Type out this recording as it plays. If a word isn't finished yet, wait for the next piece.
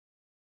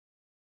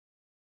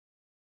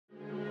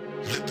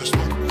let the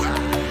smoke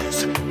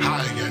rise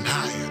higher and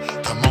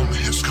higher. The moment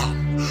has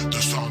come,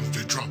 the sound of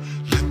the drum.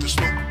 Let the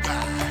smoke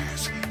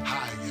rise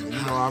higher and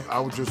higher. I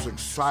was just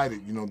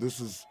excited.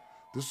 This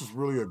is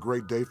really a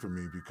great day for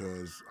me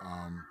because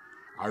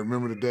I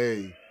remember the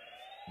day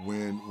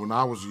when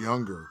I was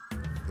younger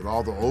that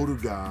all the older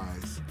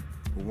guys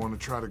would want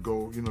to try to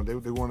go,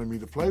 they wanted me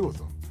to play with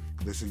them.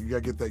 They said, you got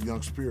to get that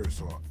young spirit.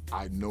 So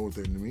I know what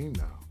they mean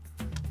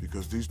now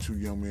because these two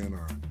young men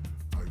are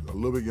a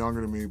little bit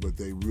younger than me, but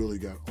they really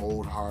got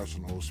old hearts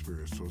and old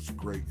spirits. So it's a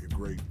great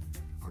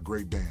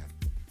band.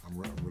 I'm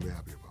really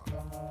happy about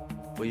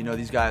it. Well,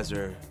 these guys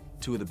are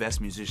two of the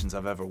best musicians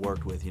I've ever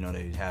worked with.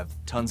 They have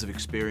tons of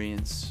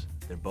experience.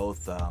 They're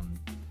both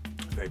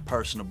very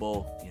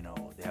personable.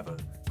 They have a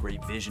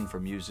great vision for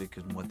music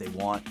and what they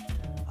want.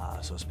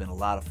 So it's been a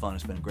lot of fun.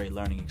 It's been a great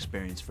learning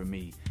experience for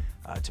me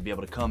to be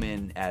able to come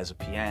in as a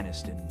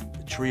pianist in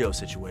the trio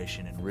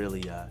situation and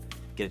really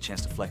get a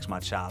chance to flex my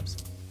chops.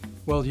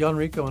 Well,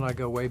 Yonrico and I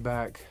go way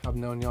back. I've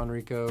known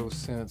Yonrico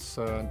since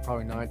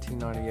probably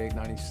 1998,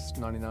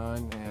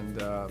 99,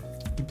 and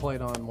he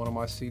played on one of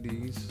my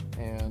CDs,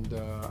 and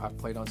I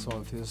played on some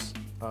of his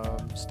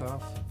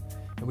stuff.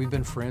 And we've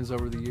been friends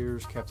over the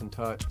years, kept in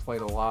touch,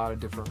 played a lot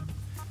of different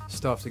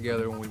stuff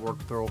together when we worked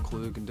with Earl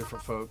Klug and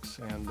different folks.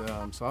 And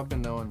so I've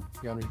been knowing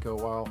Yonrico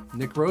a while.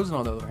 Nick Rosen,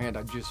 on the other hand,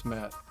 I just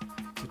met.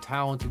 He's a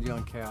talented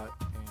young cat.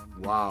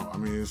 And wow, I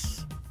mean,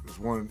 it's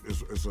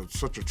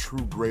such a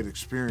true great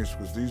experience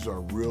because these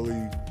are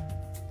really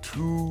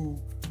two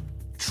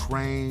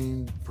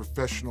trained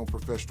professional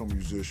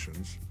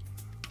musicians,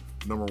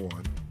 number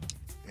one.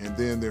 And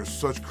then there's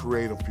such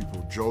creative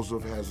people.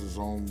 Joseph has his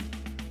own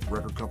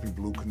record company,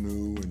 Blue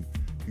Canoe, and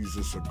he's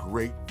just a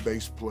great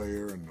bass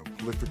player and a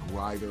prolific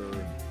writer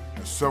and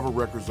has several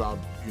records out,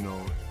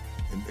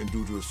 and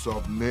due to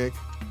himself. Nick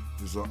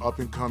is an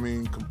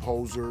up-and-coming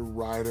composer,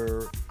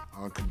 writer,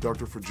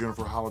 conductor for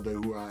Jennifer Holliday,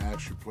 who I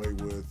actually play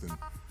with, and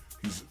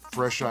he's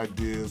fresh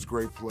ideas,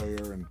 great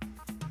player.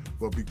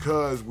 But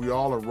because we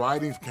all are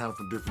writing kind of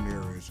from different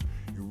areas,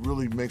 it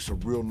really makes a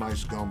real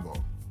nice gumbo.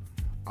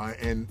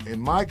 And in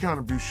my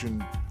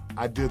contribution,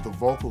 I did the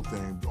vocal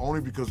thing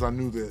only because I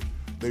knew that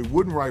they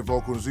wouldn't write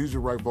vocal. It's easier to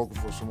write vocal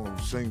for someone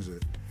who sings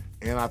it,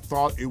 and I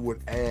thought it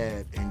would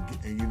add and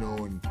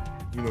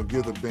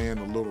give the band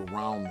a little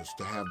roundness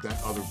to have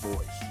that other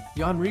voice.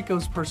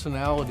 Yonrico's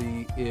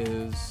personality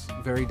is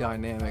very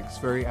dynamic, it's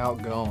very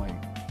outgoing,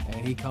 and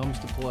he comes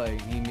to play,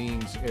 he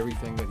means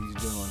everything that he's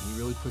doing. He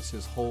really puts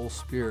his whole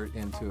spirit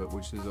into it,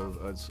 which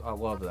is, I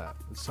love that.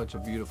 It's such a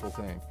beautiful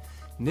thing.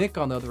 Nick,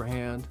 on the other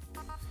hand,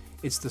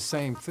 it's the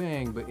same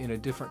thing, but in a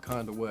different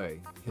kind of way.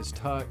 His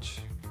touch,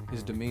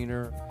 his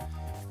demeanor,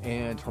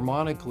 and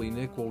harmonically,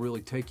 Nick will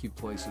really take you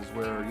places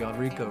where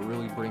Yonrico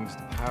really brings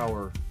the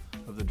power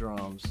of the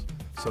drums.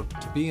 So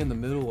to be in the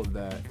middle of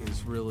that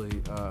is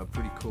really a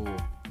pretty cool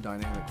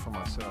dynamic for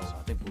myself. So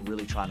I think we're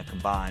really trying to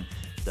combine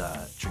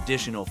the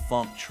traditional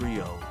funk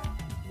trio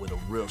with a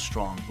real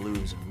strong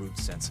blues and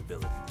roots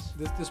sensibilities.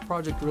 This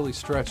project really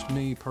stretched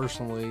me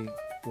personally,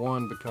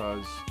 one,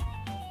 because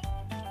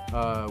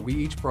we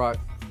each brought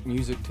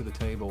music to the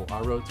table. I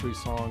wrote 3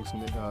 songs,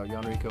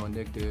 Yonrico and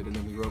Nick did, and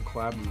then we wrote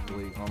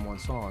collaboratively on one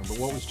song. But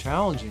what was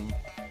challenging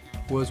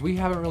was we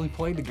haven't really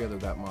played together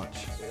that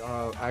much.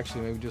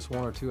 Actually, maybe just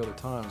 1 or 2 other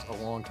times a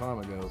long time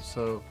ago.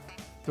 So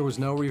there was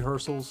no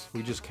rehearsals.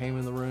 We just came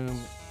in the room.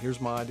 Here's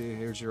my idea,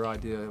 here's your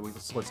idea.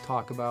 Let's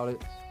talk about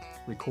it,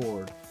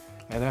 record.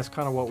 And that's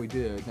kind of what we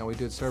did. Now, we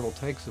did several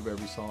takes of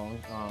every song,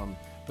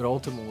 but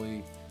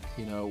ultimately,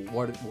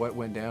 what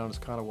went down is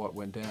kind of what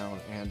went down.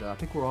 And I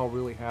think we're all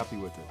really happy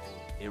with it.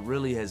 It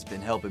really has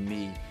been helping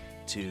me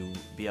to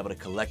be able to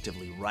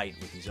collectively write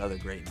with these other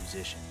great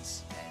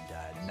musicians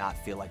and not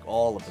feel like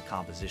all of the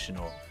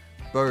compositional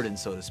burden,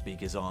 so to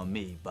speak, is on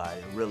me. But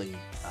it really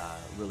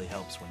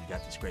helps when you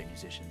got these great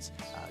musicians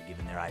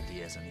giving their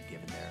ideas and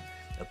giving their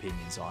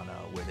opinions on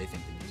where they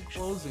think the music should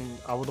go. Closing,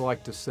 I would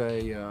like to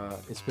say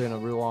it's been a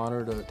real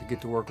honor to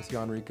get to work with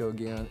Yonrico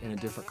again in a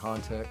different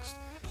context,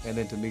 and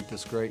then to meet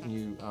this great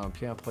new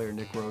piano player,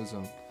 Nick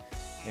Rosen.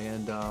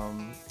 And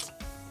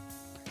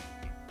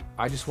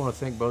I just want to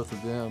thank both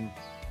of them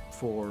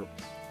for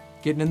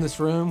getting in this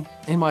room,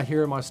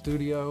 here in my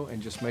studio,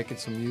 and just making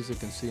some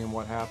music and seeing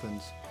what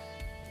happens.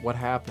 What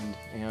happened,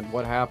 and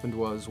what happened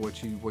was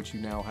what you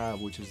now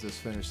have, which is this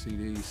finished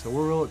CD. So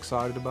we're real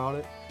excited about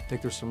it. I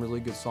think there's some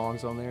really good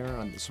songs on there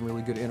and some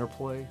really good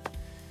interplay.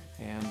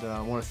 And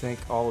I want to thank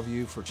all of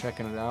you for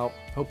checking it out.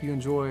 Hope you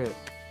enjoy it.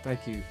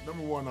 Thank you.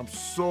 Number one, I'm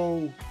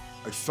so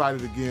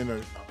excited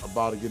again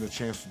about getting a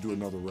chance to do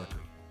another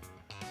record.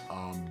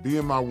 Be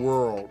in My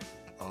World,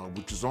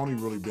 which has only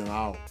really been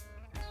out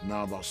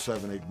now about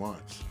 7-8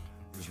 months,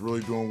 is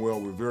really doing well.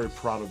 We're very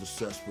proud of the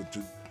sets, but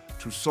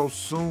to so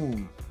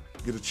soon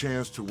get a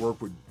chance to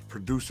work with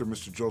producer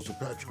Mr. Joseph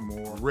Patrick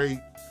Moore, great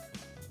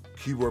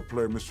keyboard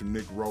player Mr.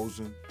 Nick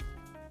Rosen,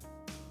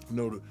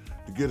 to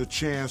get a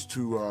chance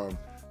to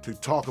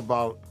talk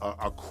about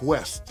a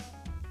quest,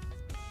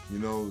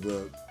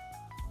 the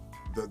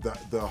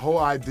whole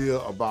idea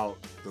about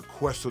the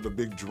quest of the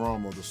big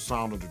drum or the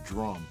sound of the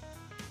drum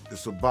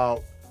It's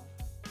about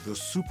the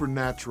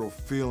supernatural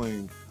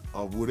feeling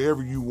of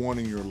whatever you want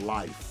in your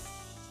life,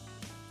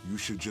 you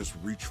should just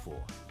reach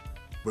for.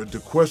 But the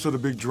quest of the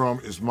big drum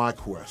is my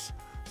quest.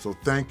 So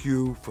thank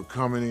you for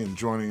coming and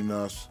joining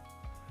us,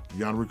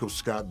 Yonrico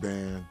Scott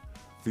Band,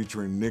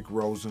 featuring Nick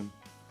Rosen,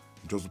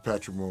 Joseph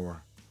Patrick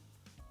Moore,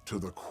 to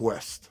the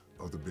quest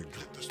of the big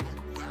drum. Let the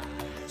smoke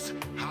rise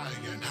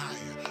higher and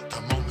higher.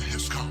 The moment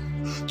has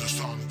come. The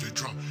song